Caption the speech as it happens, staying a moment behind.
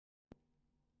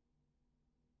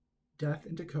Death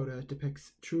in Dakota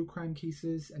depicts true crime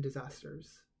cases and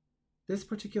disasters. This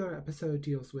particular episode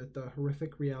deals with the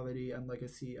horrific reality and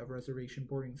legacy of reservation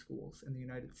boarding schools in the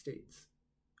United States.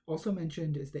 Also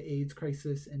mentioned is the AIDS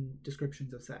crisis and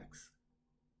descriptions of sex.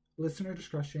 Listener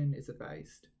discretion is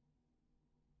advised.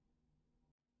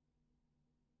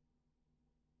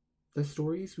 The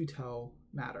stories we tell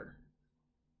matter.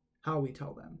 How we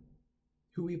tell them.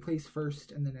 Who we place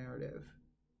first in the narrative.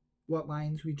 What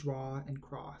lines we draw and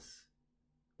cross.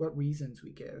 What reasons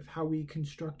we give. How we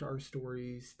construct our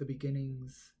stories, the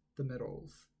beginnings, the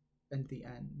middles, and the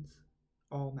ends,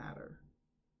 all matter.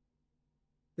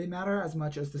 They matter as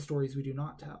much as the stories we do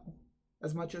not tell,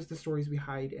 as much as the stories we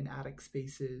hide in attic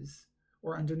spaces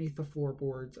or underneath the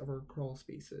floorboards of our crawl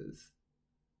spaces.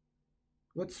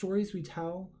 What stories we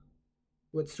tell,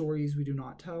 what stories we do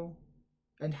not tell,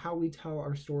 and how we tell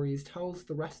our stories tells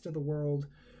the rest of the world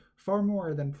far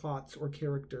more than plots or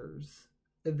characters,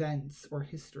 events or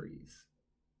histories.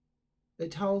 It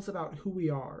tells about who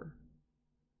we are,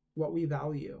 what we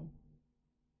value,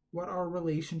 what our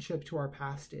relationship to our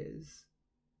past is,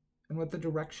 and what the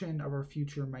direction of our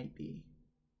future might be.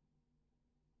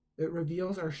 It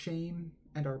reveals our shame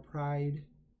and our pride.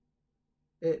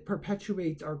 It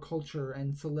perpetuates our culture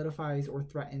and solidifies or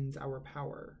threatens our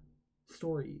power.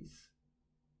 Stories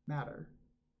matter.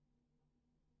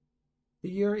 The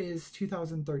year is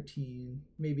 2013,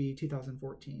 maybe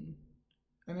 2014.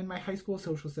 I'm in my high school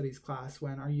social studies class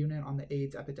when our unit on the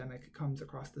AIDS epidemic comes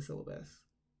across the syllabus.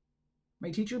 My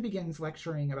teacher begins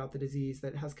lecturing about the disease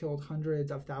that has killed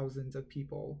hundreds of thousands of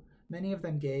people, many of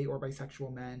them gay or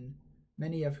bisexual men,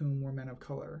 many of whom were men of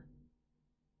color.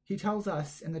 He tells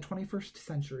us in the 21st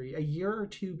century, a year or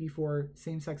two before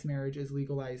same-sex marriage is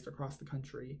legalized across the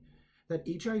country, that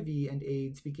HIV and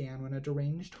AIDS began when a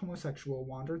deranged homosexual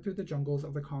wandered through the jungles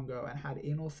of the Congo and had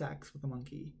anal sex with a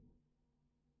monkey.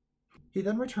 He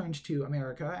then returned to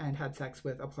America and had sex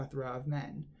with a plethora of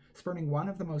men, spurning one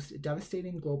of the most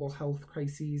devastating global health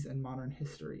crises in modern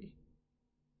history.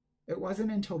 It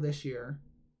wasn't until this year,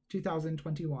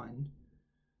 2021,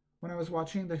 when I was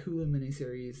watching the Hulu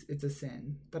miniseries It's a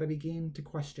Sin, that I began to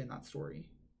question that story.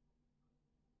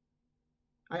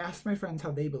 I asked my friends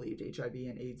how they believed HIV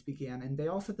and AIDS began, and they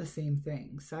all said the same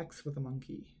thing: sex with a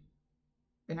monkey.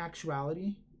 In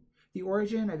actuality, the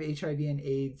origin of HIV and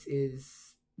AIDS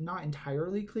is not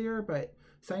entirely clear, but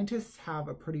scientists have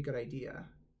a pretty good idea.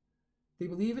 They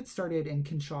believe it started in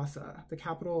Kinshasa, the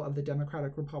capital of the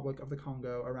Democratic Republic of the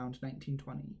Congo, around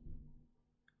 1920.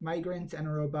 Migrants and a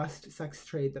robust sex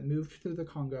trade that moved through the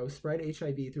Congo spread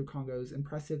HIV through Congo's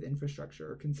impressive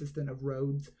infrastructure consistent of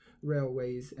roads,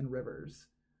 railways, and rivers.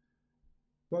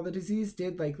 While the disease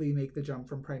did likely make the jump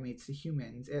from primates to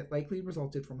humans, it likely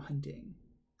resulted from hunting.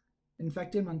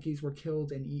 Infected monkeys were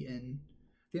killed and eaten.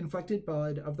 The infected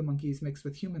blood of the monkeys mixed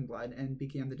with human blood and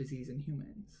began the disease in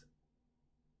humans.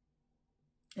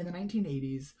 In the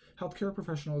 1980s, healthcare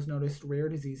professionals noticed rare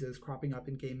diseases cropping up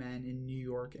in gay men in New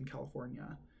York and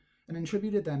California, and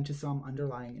attributed them to some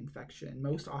underlying infection,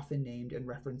 most often named in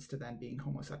reference to them being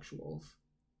homosexuals.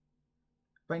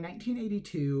 By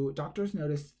 1982, doctors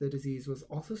noticed the disease was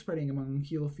also spreading among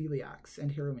hemophiliacs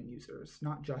and heroin users,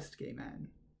 not just gay men.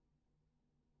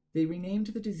 They renamed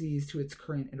the disease to its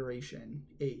current iteration,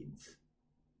 AIDS.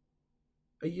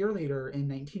 A year later, in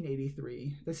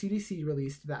 1983, the CDC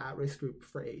released the at-risk group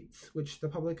for AIDS, which the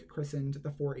public christened the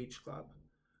 4-H Club: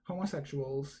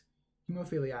 homosexuals,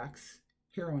 hemophiliacs,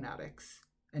 heroin addicts,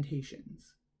 and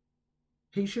Haitians.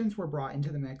 Haitians were brought into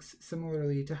the mix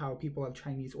similarly to how people of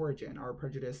Chinese origin are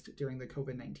prejudiced during the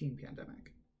COVID-19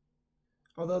 pandemic.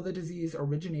 Although the disease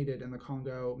originated in the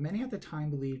Congo, many at the time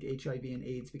believed HIV and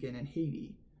AIDS began in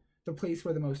Haiti, the place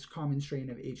where the most common strain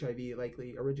of HIV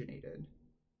likely originated.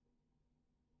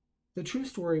 The true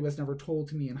story was never told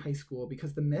to me in high school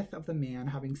because the myth of the man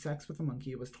having sex with a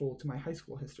monkey was told to my high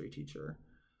school history teacher,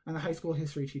 and the high school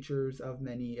history teachers of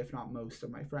many, if not most,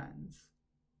 of my friends.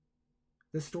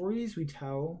 The stories we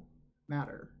tell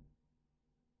matter.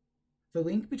 The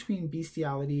link between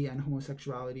bestiality and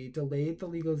homosexuality delayed the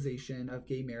legalization of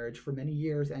gay marriage for many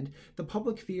years, and the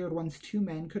public feared once two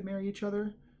men could marry each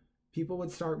other, people would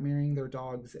start marrying their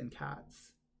dogs and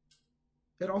cats.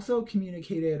 It also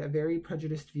communicated a very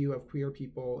prejudiced view of queer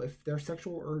people if their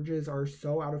sexual urges are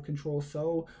so out of control,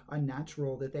 so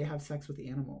unnatural that they have sex with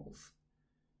animals.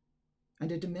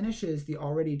 And it diminishes the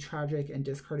already tragic and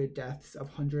discarded deaths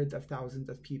of hundreds of thousands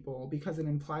of people because it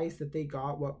implies that they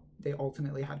got what they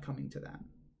ultimately had coming to them.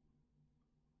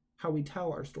 How we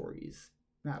tell our stories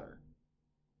matter.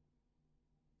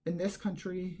 In this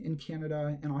country, in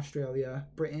Canada, in Australia,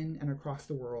 Britain, and across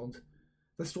the world,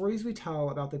 the stories we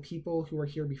tell about the people who were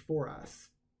here before us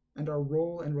and our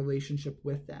role and relationship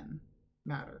with them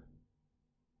matter.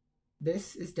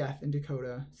 This is Death in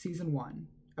Dakota, Season 1,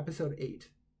 Episode 8,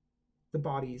 The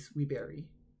Bodies We Bury.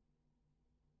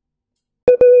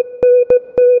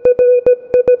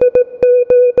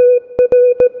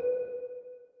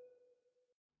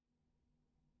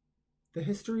 The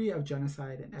history of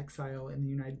genocide and exile in the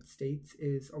United States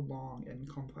is a long and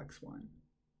complex one.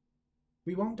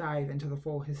 We won't dive into the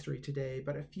full history today,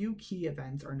 but a few key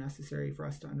events are necessary for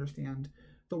us to understand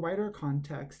the wider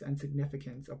context and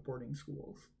significance of boarding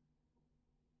schools.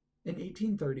 In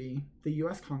 1830, the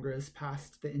U.S. Congress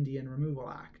passed the Indian Removal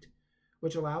Act,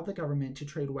 which allowed the government to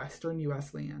trade western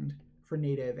U.S. land for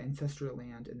native ancestral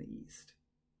land in the East.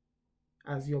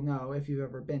 As you'll know if you've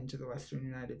ever been to the western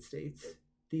United States,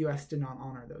 the U.S. did not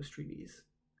honor those treaties.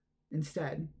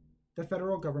 Instead, the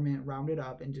federal government rounded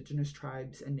up indigenous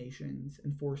tribes and nations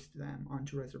and forced them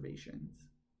onto reservations.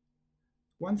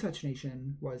 One such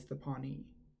nation was the Pawnee.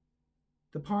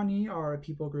 The Pawnee are a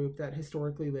people group that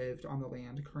historically lived on the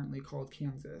land currently called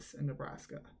Kansas and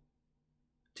Nebraska.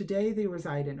 Today, they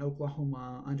reside in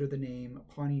Oklahoma under the name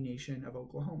Pawnee Nation of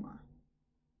Oklahoma.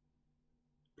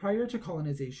 Prior to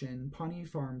colonization, Pawnee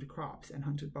farmed crops and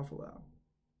hunted buffalo.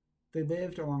 They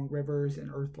lived along rivers and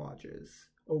earth lodges,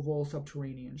 oval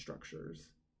subterranean structures.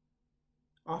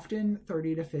 Often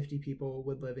 30 to 50 people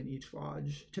would live in each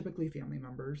lodge, typically family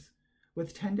members,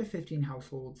 with 10 to 15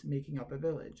 households making up a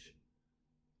village.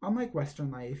 Unlike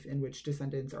Western life, in which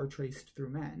descendants are traced through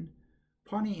men,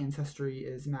 Pawnee ancestry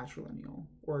is matrilineal,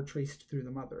 or traced through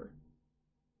the mother.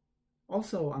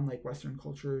 Also, unlike Western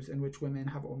cultures, in which women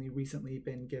have only recently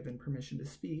been given permission to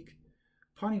speak,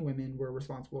 Pawnee women were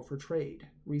responsible for trade,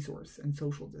 resource, and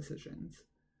social decisions,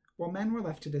 while men were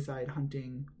left to decide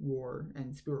hunting, war,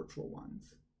 and spiritual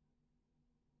ones.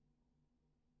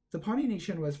 The Pawnee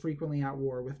Nation was frequently at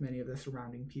war with many of the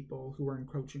surrounding people who were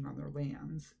encroaching on their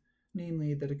lands,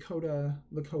 namely the Dakota,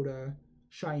 Lakota,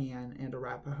 Cheyenne, and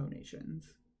Arapaho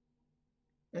nations.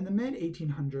 In the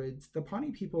mid-1800s, the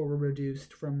Pawnee people were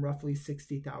reduced from roughly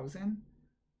 60,000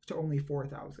 to only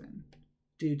 4,000,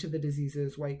 due to the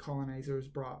diseases white colonizers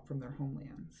brought from their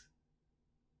homelands.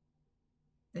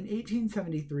 In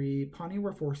 1873, Pawnee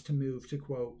were forced to move to,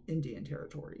 quote, Indian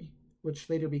Territory, which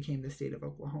later became the state of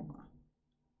Oklahoma.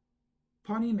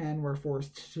 Pawnee men were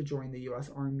forced to join the U.S.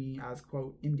 Army as,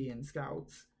 quote, Indian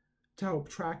Scouts, to help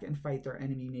track and fight their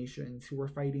enemy nations who were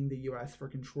fighting the U.S. for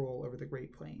control over the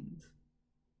Great Plains.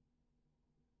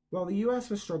 While the U.S.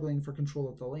 was struggling for control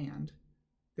of the land,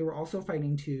 they were also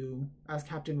fighting to, as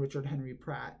Captain Richard Henry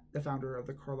Pratt, the founder of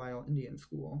the Carlisle Indian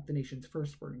School, the nation's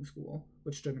first boarding school,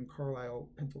 which stood in Carlisle,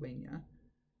 Pennsylvania,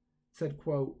 said,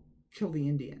 quote, kill the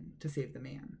Indian to save the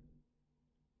man.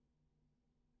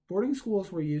 Boarding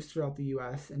schools were used throughout the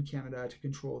U.S. and Canada to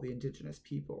control the indigenous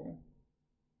people.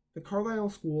 The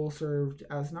Carlisle School served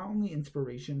as not only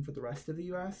inspiration for the rest of the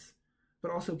U.S.,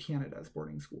 but also Canada's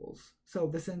boarding schools, so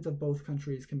the sins of both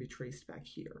countries can be traced back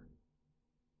here.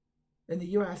 In the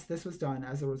U.S., this was done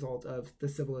as a result of the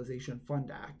Civilization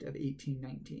Fund Act of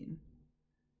 1819.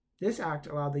 This act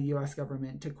allowed the U.S.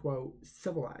 government to, quote,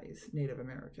 civilize Native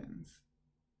Americans.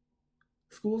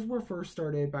 Schools were first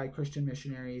started by Christian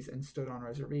missionaries and stood on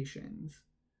reservations.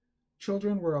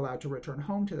 Children were allowed to return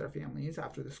home to their families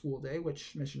after the school day,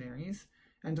 which missionaries,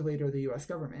 and later the U.S.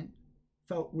 government,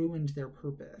 felt ruined their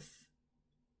purpose.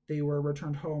 They were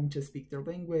returned home to speak their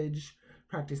language,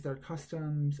 practice their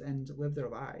customs, and live their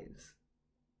lives.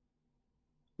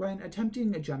 When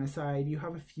attempting a genocide, you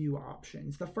have a few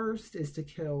options. The first is to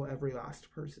kill every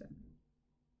last person.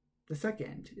 The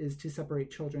second is to separate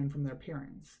children from their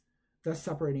parents, thus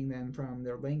separating them from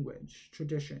their language,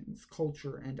 traditions,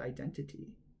 culture, and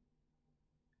identity.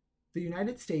 The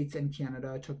United States and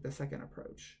Canada took the second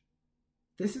approach.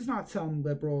 This is not some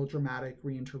liberal, dramatic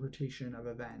reinterpretation of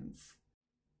events.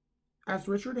 As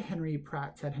Richard Henry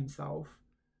Pratt said himself,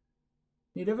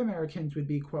 Native Americans would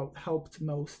be, quote, helped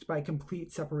most by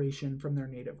complete separation from their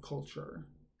native culture,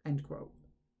 end quote.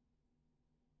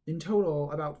 In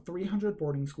total, about 300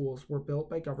 boarding schools were built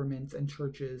by governments and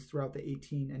churches throughout the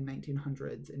 18 and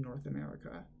 1900s in North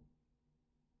America.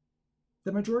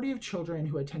 The majority of children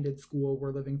who attended school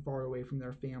were living far away from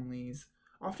their families,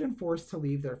 often forced to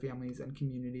leave their families and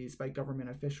communities by government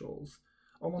officials,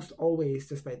 almost always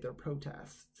despite their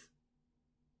protests.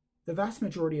 The vast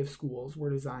majority of schools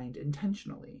were designed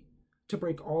intentionally to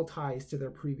break all ties to their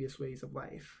previous ways of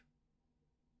life.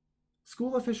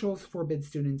 School officials forbid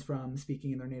students from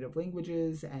speaking in their native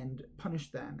languages and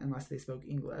punished them unless they spoke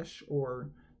English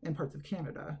or, in parts of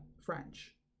Canada,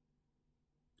 French.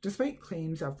 Despite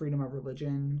claims of freedom of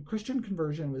religion, Christian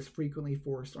conversion was frequently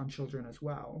forced on children as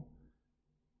well.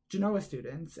 Genoa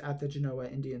students at the Genoa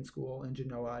Indian School in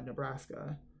Genoa,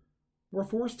 Nebraska, were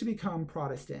forced to become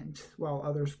Protestant, while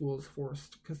other schools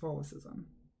forced Catholicism.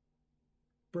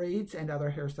 Braids and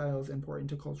other hairstyles important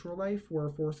to cultural life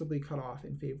were forcibly cut off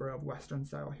in favor of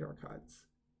Western-style haircuts.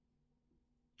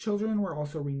 Children were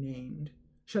also renamed,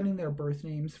 shedding their birth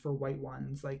names for white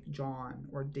ones like John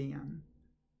or Dan.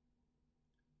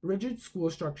 Rigid school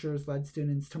structures led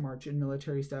students to march in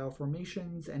military-style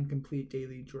formations and complete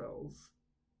daily drills.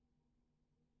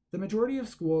 The majority of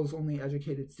schools only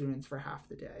educated students for half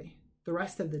the day. The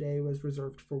rest of the day was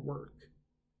reserved for work.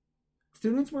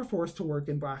 Students were forced to work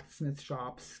in blacksmith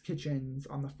shops, kitchens,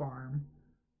 on the farm,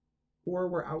 or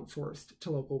were outsourced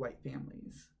to local white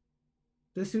families.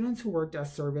 The students who worked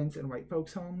as servants in white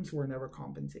folks' homes were never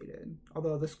compensated,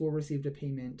 although the school received a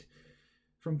payment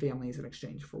from families in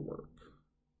exchange for work.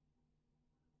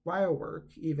 While work,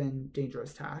 even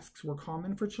dangerous tasks, were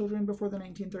common for children before the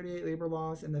 1938 labor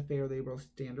laws and the Fair Labor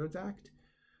Standards Act,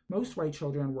 most white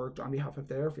children worked on behalf of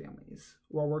their families,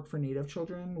 while work for Native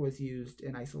children was used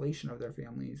in isolation of their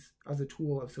families as a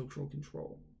tool of social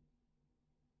control.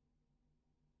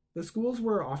 The schools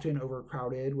were often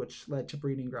overcrowded, which led to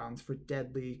breeding grounds for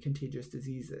deadly contagious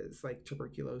diseases like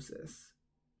tuberculosis.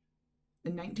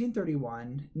 In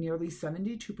 1931, nearly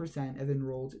 72% of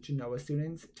enrolled Genoa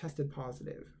students tested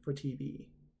positive for TB.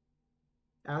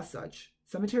 As such,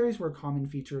 cemeteries were common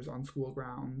features on school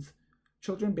grounds,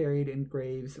 children buried in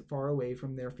graves far away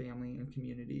from their family and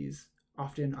communities,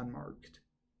 often unmarked.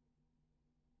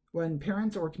 When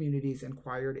parents or communities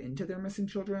inquired into their missing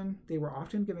children, they were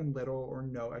often given little or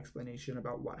no explanation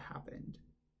about what happened.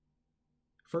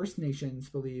 First Nations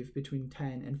believe between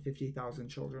 10 and 50,000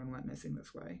 children went missing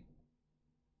this way.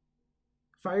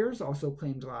 Fires also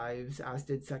claimed lives, as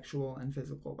did sexual and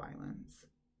physical violence.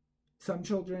 Some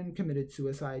children committed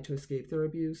suicide to escape their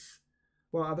abuse,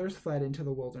 while others fled into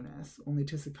the wilderness, only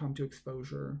to succumb to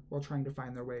exposure while trying to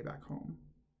find their way back home.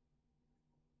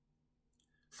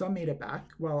 Some made it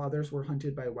back, while others were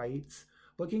hunted by whites,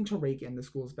 looking to rake in the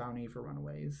school's bounty for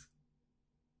runaways.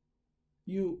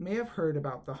 You may have heard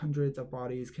about the hundreds of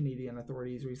bodies Canadian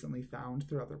authorities recently found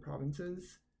throughout their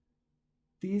provinces.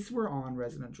 These were on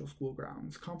residential school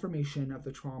grounds, confirmation of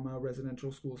the trauma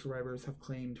residential school survivors have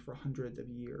claimed for hundreds of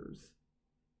years.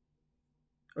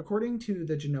 According to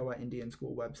the Genoa Indian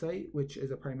School website, which is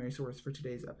a primary source for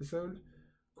today's episode,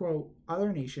 quote,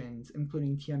 other nations,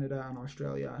 including Canada and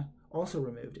Australia, also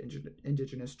removed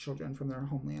Indigenous children from their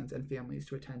homelands and families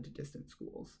to attend distant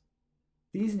schools.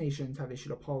 These nations have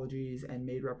issued apologies and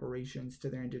made reparations to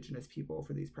their Indigenous people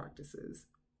for these practices.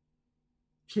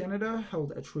 Canada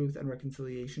held a Truth and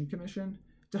Reconciliation Commission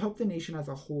to help the nation as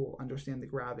a whole understand the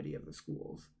gravity of the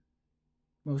schools.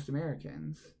 Most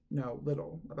Americans know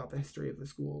little about the history of the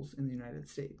schools in the United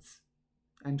States.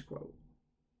 End quote.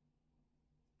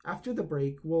 After the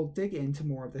break, we'll dig into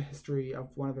more of the history of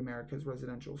one of America's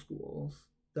residential schools,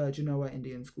 the Genoa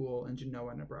Indian School in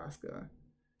Genoa, Nebraska,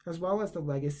 as well as the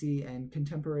legacy and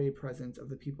contemporary presence of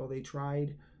the people they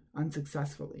tried,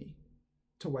 unsuccessfully,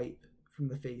 to wipe from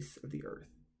the face of the earth.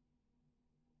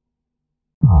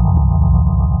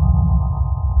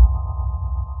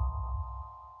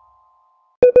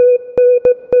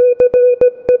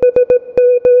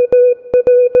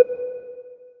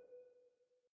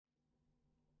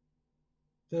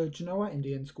 The Genoa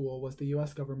Indian School was the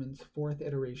U.S. government's fourth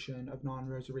iteration of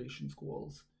non-reservation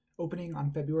schools, opening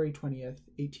on February 20th,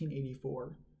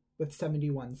 1884, with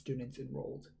 71 students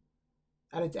enrolled.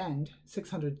 At its end,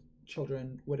 600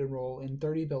 children would enroll in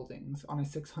 30 buildings on a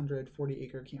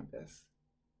 640-acre campus.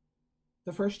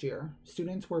 The first year,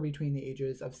 students were between the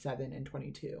ages of 7 and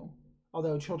 22,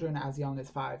 although children as young as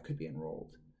 5 could be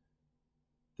enrolled.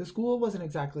 The school wasn't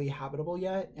exactly habitable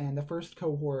yet, and the first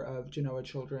cohort of Genoa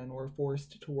children were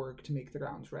forced to work to make the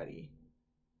grounds ready.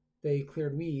 They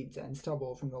cleared weeds and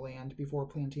stubble from the land before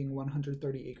planting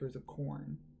 130 acres of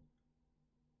corn.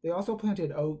 They also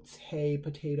planted oats, hay,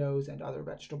 potatoes, and other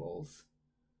vegetables.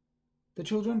 The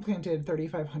children planted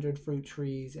 3,500 fruit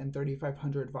trees and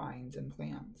 3,500 vines and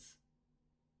plants.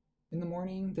 In the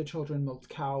morning, the children milked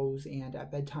cows and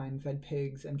at bedtime fed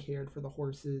pigs and cared for the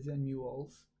horses and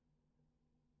mules.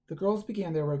 The girls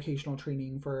began their vocational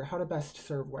training for how to best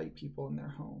serve white people in their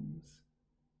homes.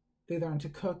 They learned to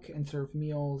cook and serve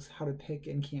meals, how to pick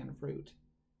and can fruit.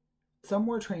 Some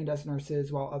were trained as nurses,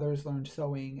 while others learned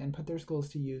sewing and put their skills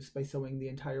to use by sewing the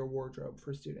entire wardrobe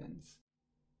for students.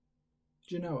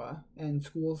 Genoa, and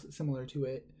schools similar to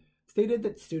it, stated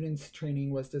that students'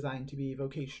 training was designed to be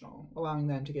vocational, allowing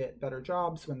them to get better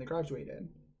jobs when they graduated.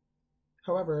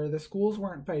 However, the schools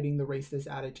weren't fighting the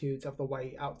racist attitudes of the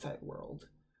white outside world.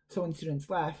 So when students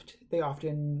left, they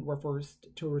often were forced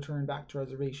to return back to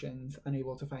reservations,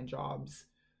 unable to find jobs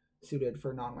suited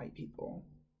for non-white people.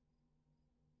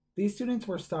 These students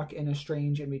were stuck in a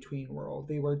strange in-between world.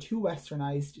 They were too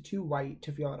westernized, too white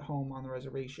to feel at home on the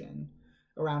reservation,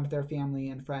 around their family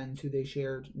and friends who they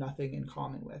shared nothing in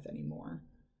common with anymore.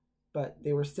 But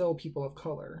they were still people of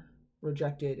color,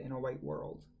 rejected in a white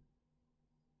world.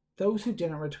 Those who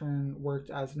didn't return worked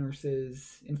as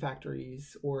nurses in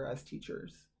factories or as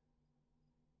teachers.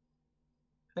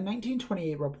 A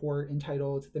 1928 report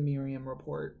entitled the Merriam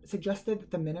Report suggested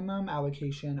that the minimum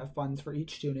allocation of funds for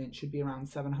each student should be around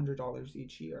 $700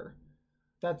 each year.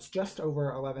 That's just over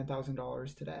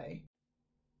 $11,000 today.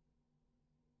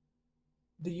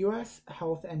 The U.S.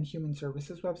 Health and Human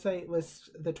Services website lists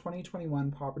the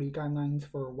 2021 poverty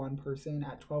guidelines for one person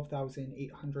at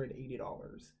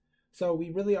 $12,880. So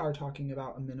we really are talking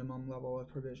about a minimum level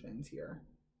of provisions here.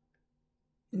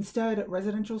 Instead,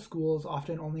 residential schools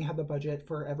often only had the budget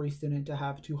for every student to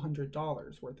have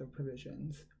 $200 worth of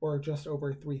provisions, or just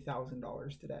over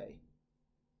 $3,000 today.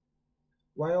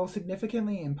 While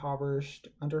significantly impoverished,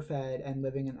 underfed, and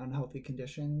living in unhealthy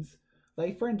conditions,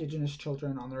 life for Indigenous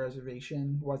children on the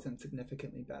reservation wasn't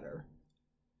significantly better.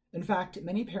 In fact,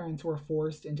 many parents were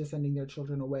forced into sending their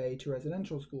children away to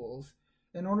residential schools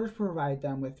in order to provide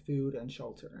them with food and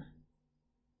shelter.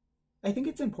 I think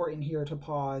it's important here to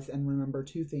pause and remember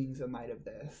two things in light of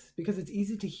this, because it's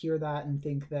easy to hear that and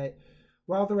think that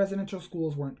while the residential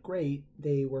schools weren't great,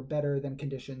 they were better than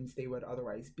conditions they would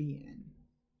otherwise be in.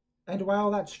 And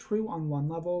while that's true on one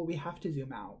level, we have to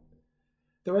zoom out.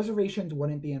 The reservations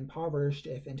wouldn't be impoverished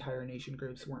if entire nation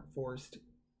groups weren't forced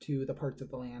to the parts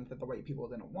of the land that the white people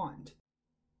didn't want.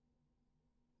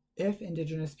 If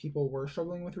Indigenous people were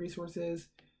struggling with resources,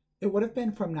 it would have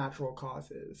been from natural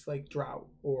causes like drought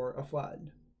or a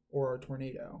flood or a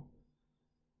tornado.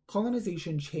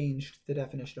 Colonization changed the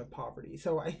definition of poverty,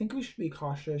 so I think we should be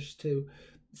cautious to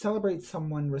celebrate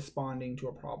someone responding to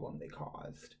a problem they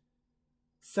caused.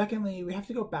 Secondly, we have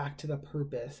to go back to the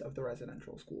purpose of the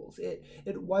residential schools.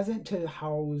 It wasn't to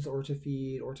house or to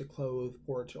feed or to clothe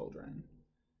poor children.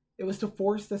 It was to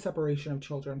force the separation of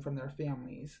children from their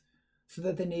families so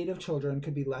that the native children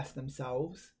could be less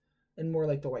themselves and more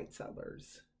like the white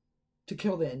settlers. To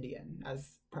kill the Indian,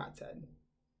 as Pratt said.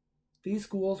 These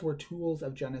schools were tools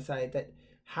of genocide that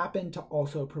happened to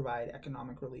also provide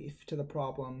economic relief to the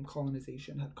problem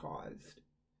colonization had caused.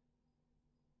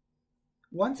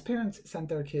 Once parents sent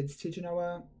their kids to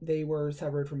Genoa, they were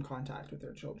severed from contact with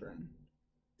their children.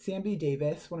 Sam B.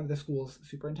 Davis, one of the school's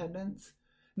superintendents,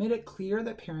 made it clear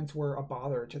that parents were a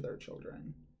bother to their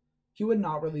children. He would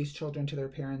not release children to their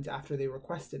parents after they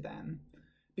requested them,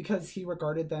 because he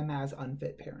regarded them as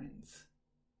unfit parents.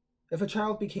 If a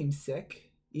child became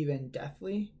sick, even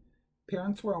deathly,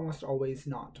 parents were almost always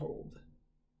not told.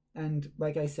 And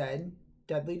like I said,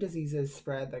 deadly diseases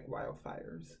spread like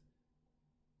wildfires.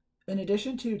 In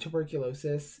addition to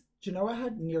tuberculosis, Genoa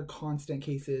had near constant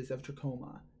cases of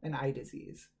trachoma, an eye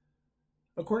disease.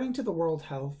 According to the World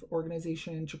Health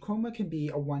Organization, trachoma can be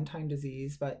a one-time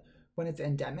disease, but when it's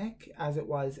endemic, as it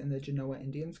was in the Genoa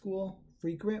Indian School,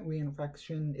 frequent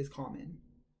reinfection is common.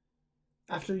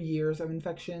 After years of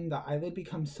infection, the eyelid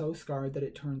becomes so scarred that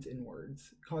it turns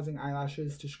inwards, causing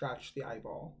eyelashes to scratch the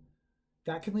eyeball.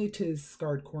 That can lead to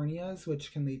scarred corneas,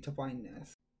 which can lead to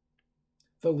blindness.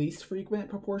 The least frequent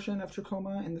proportion of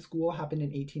trachoma in the school happened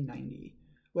in 1890,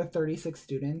 with 36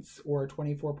 students, or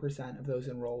 24% of those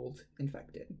enrolled,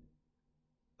 infected.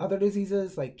 Other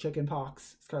diseases like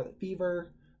chickenpox, scarlet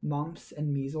fever, mumps,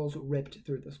 and measles ripped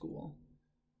through the school.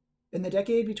 In the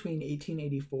decade between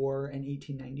 1884 and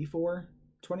 1894,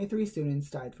 23 students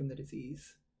died from the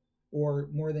disease, or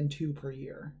more than 2 per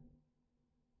year.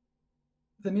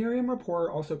 The Merriam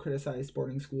Report also criticized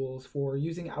boarding schools for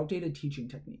using outdated teaching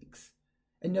techniques,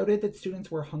 and noted that students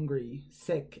were hungry,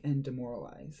 sick, and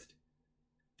demoralized.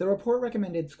 The report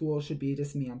recommended schools should be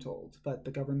dismantled, but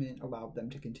the government allowed them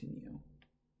to continue.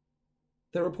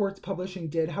 The report's publishing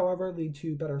did, however, lead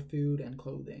to better food and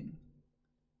clothing.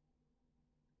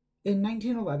 In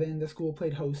 1911, the school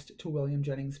played host to William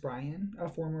Jennings Bryan, a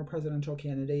former presidential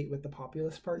candidate with the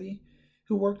Populist Party,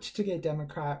 who worked to get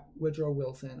Democrat Woodrow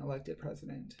Wilson elected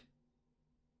president.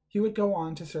 He would go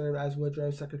on to serve as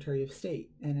Woodrow's Secretary of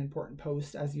State, an important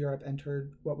post as Europe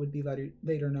entered what would be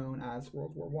later known as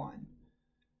World War I.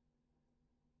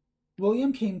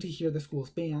 William came to hear the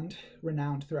school's band,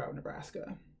 renowned throughout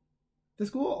Nebraska. The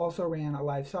school also ran a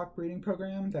livestock breeding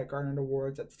program that garnered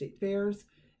awards at state fairs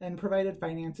and provided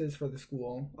finances for the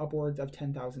school, upwards of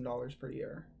 $10,000 per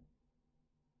year.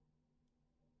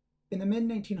 In the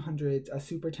mid-1900s, a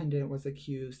superintendent was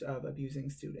accused of abusing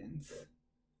students.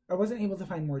 I wasn't able to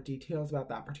find more details about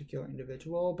that particular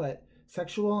individual, but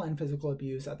sexual and physical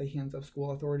abuse at the hands of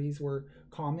school authorities were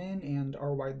common and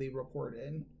are widely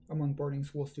reported among boarding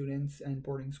school students and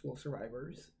boarding school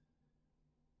survivors.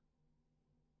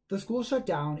 The school shut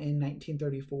down in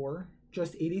 1934,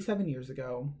 just 87 years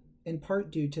ago, in part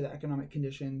due to the economic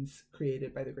conditions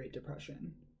created by the Great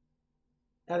Depression.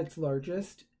 At its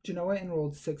largest, Genoa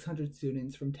enrolled 600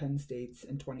 students from 10 states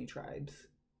and 20 tribes.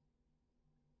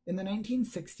 In the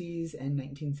 1960s and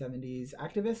 1970s,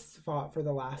 activists fought for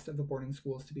the last of the boarding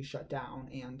schools to be shut down,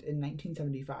 and in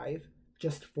 1975,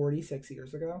 just 46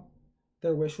 years ago,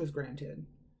 their wish was granted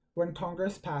when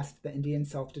Congress passed the Indian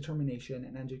Self-Determination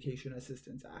and Education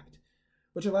Assistance Act,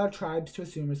 which allowed tribes to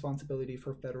assume responsibility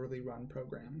for federally run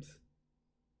programs.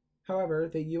 However,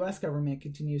 the U.S. government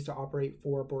continues to operate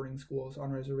 4 boarding schools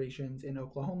on reservations in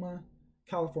Oklahoma,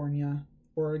 California,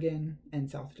 Oregon, and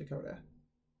South Dakota.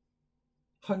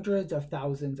 Hundreds of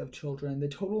thousands of children, the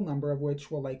total number of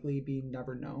which will likely be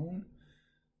never known,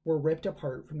 were ripped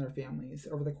apart from their families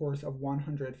over the course of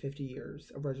 150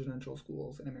 years of residential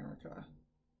schools in America.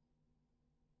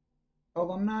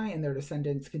 Alumni and their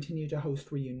descendants continue to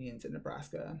host reunions in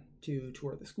Nebraska to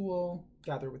tour the school,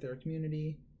 gather with their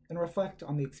community, and reflect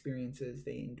on the experiences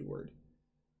they endured.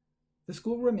 The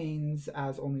school remains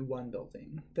as only one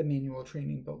building, the Manual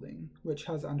Training Building, which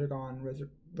has undergone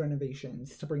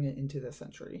renovations to bring it into this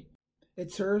century.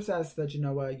 It serves as the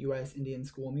Genoa U.S. Indian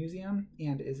School Museum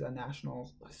and is a National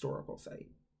Historical Site.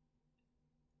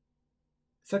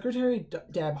 Secretary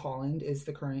Deb Haaland is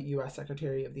the current U.S.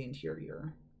 Secretary of the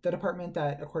Interior, the department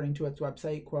that, according to its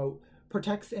website, quote,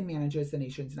 protects and manages the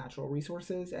nation's natural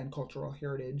resources and cultural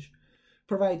heritage,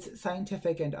 provides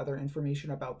scientific and other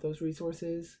information about those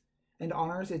resources, and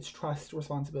honors its trust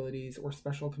responsibilities or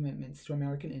special commitments to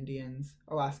American Indians,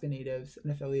 Alaska Natives,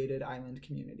 and affiliated island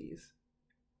communities.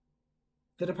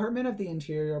 The Department of the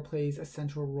Interior plays a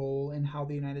central role in how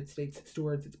the United States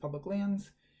stewards its public lands,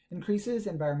 increases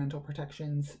environmental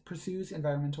protections, pursues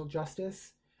environmental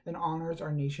justice, and honors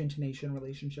our nation-to-nation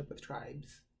relationship with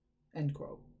tribes. End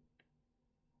quote.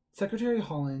 Secretary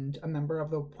Haaland, a member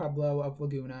of the Pueblo of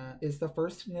Laguna, is the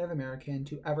first Native American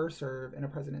to ever serve in a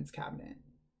president's cabinet.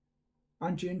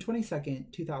 On June 22,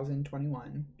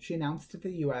 2021, she announced that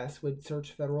the U.S. would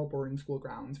search federal boarding school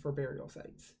grounds for burial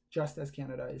sites, just as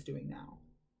Canada is doing now.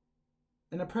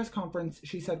 In a press conference,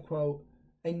 she said, quote,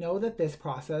 I know that this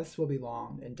process will be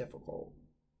long and difficult.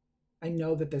 I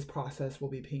know that this process will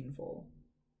be painful.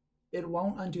 It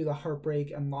won't undo the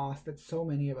heartbreak and loss that so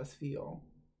many of us feel.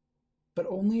 But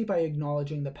only by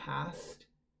acknowledging the past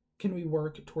can we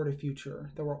work toward a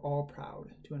future that we're all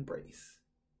proud to embrace.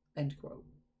 End quote.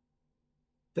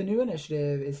 The new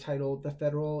initiative is titled the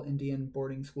Federal Indian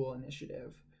Boarding School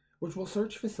Initiative, which will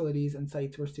search facilities and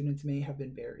sites where students may have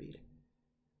been buried.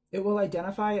 It will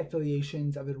identify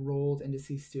affiliations of enrolled and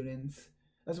deceased students,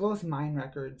 as well as mine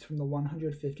records from the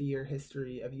 150-year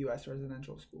history of U.S.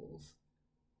 residential schools.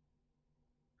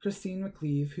 Christine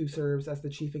McCleave, who serves as the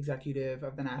chief executive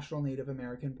of the National Native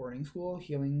American Boarding School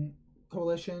Healing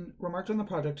Coalition, remarked on the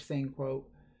project saying, quote,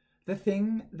 the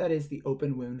thing that is the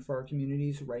open wound for our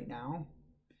communities right now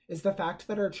is the fact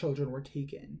that our children were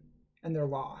taken, and they're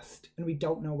lost, and we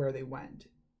don't know where they went,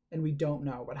 and we don't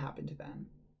know what happened to them.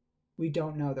 We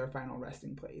don't know their final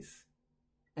resting place.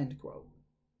 End quote.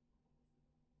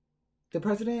 The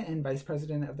president and vice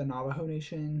president of the Navajo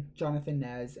Nation, Jonathan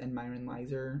Nez and Myron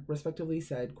Lizer, respectively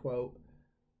said, quote,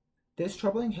 this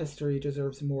troubling history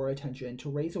deserves more attention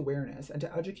to raise awareness and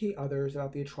to educate others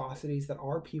about the atrocities that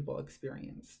our people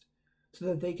experienced, so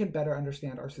that they can better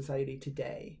understand our society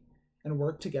today and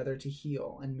work together to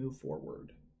heal and move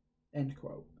forward. End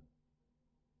quote.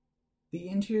 The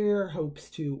Interior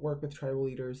hopes to work with tribal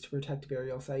leaders to protect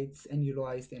burial sites and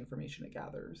utilize the information it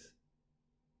gathers.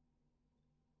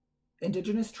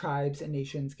 Indigenous tribes and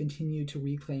nations continue to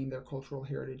reclaim their cultural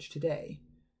heritage today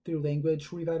through language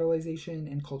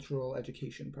revitalization and cultural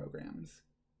education programs.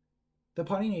 The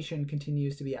Pawnee Nation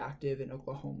continues to be active in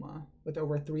Oklahoma with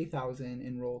over 3,000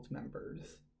 enrolled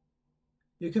members.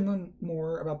 You can learn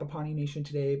more about the Pawnee Nation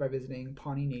today by visiting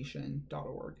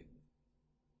pawneenation.org.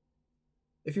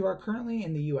 If you are currently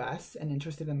in the U.S. and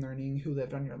interested in learning who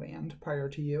lived on your land prior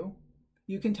to you,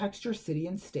 you can text your city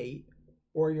and state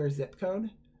or your zip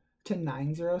code to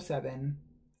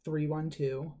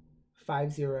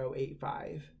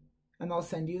 907-312-5085, and they'll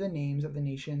send you the names of the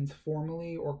nations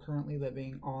formerly or currently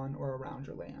living on or around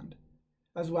your land,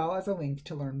 as well as a link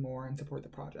to learn more and support the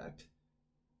project.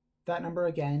 That number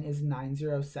again is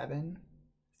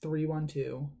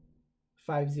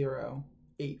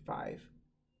 907-312-5085.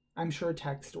 I'm sure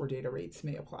text or data rates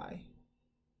may apply.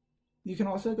 You can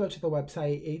also go to the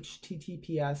website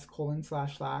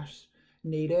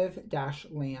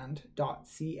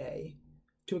https://native-land.ca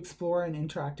to explore an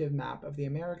interactive map of the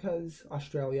Americas,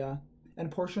 Australia, and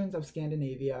portions of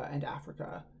Scandinavia and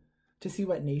Africa to see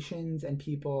what nations and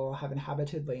people have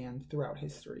inhabited land throughout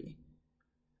history.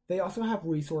 They also have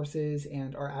resources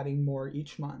and are adding more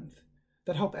each month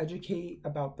that help educate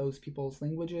about those people's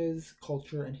languages,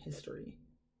 culture, and history.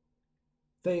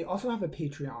 They also have a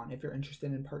Patreon if you're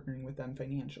interested in partnering with them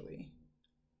financially.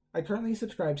 I currently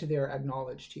subscribe to their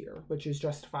Acknowledge tier, which is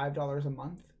just $5 a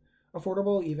month,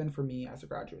 affordable even for me as a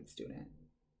graduate student.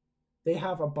 They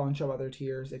have a bunch of other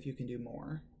tiers if you can do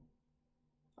more.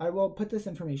 I will put this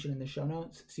information in the show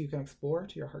notes so you can explore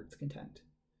to your heart's content.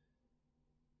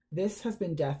 This has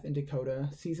been Death in Dakota,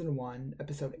 Season 1,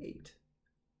 Episode 8,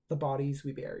 The Bodies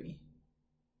We Bury.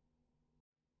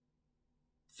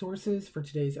 Sources for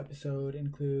today's episode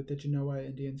include the Genoa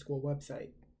Indian School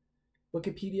website,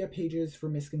 Wikipedia pages for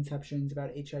misconceptions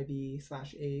about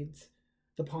HIV/AIDS,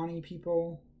 the Pawnee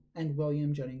people, and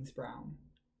William Jennings Brown.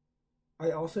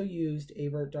 I also used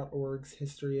avert.org's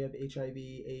History of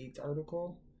HIV/AIDS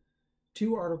article,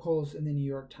 2 articles in the New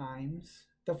York Times,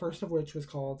 the first of which was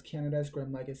called Canada's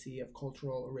Grim Legacy of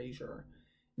Cultural Erasure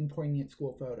in Poignant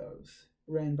School Photos,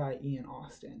 written by Ian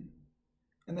Austin,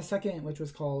 and the second, which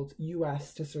was called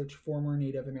U.S. to Search Former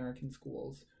Native American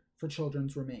Schools for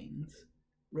Children's Remains,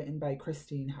 written by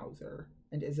Christine Hauser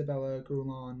and Isabella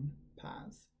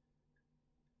Grulon-Paz.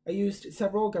 I used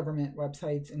several government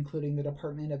websites, including the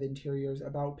Department of Interior's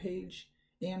About page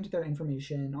and their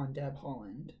information on Deb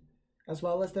Haaland, as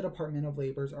well as the Department of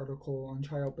Labor's article on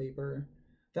child labor,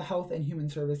 the Health and Human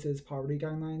Services Poverty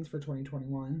Guidelines for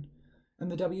 2021,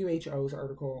 and the WHO's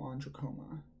article on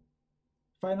trachoma.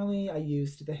 Finally, I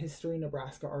used the History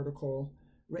Nebraska article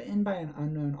written by an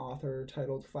unknown author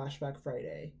titled Flashback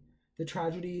Friday, The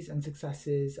Tragedies and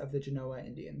Successes of the Genoa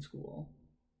Indian School.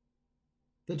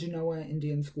 The Genoa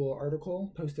Indian School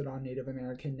article posted on Native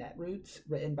American Netroots,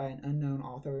 written by an unknown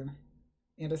author,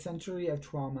 and A Century of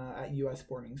Trauma at U.S.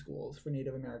 Boarding Schools for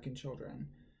Native American Children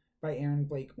by Aaron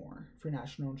Blakemore for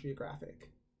National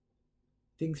Geographic.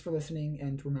 Thanks for listening,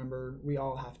 and remember, we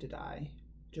all have to die.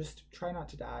 Just try not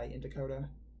to die in Dakota.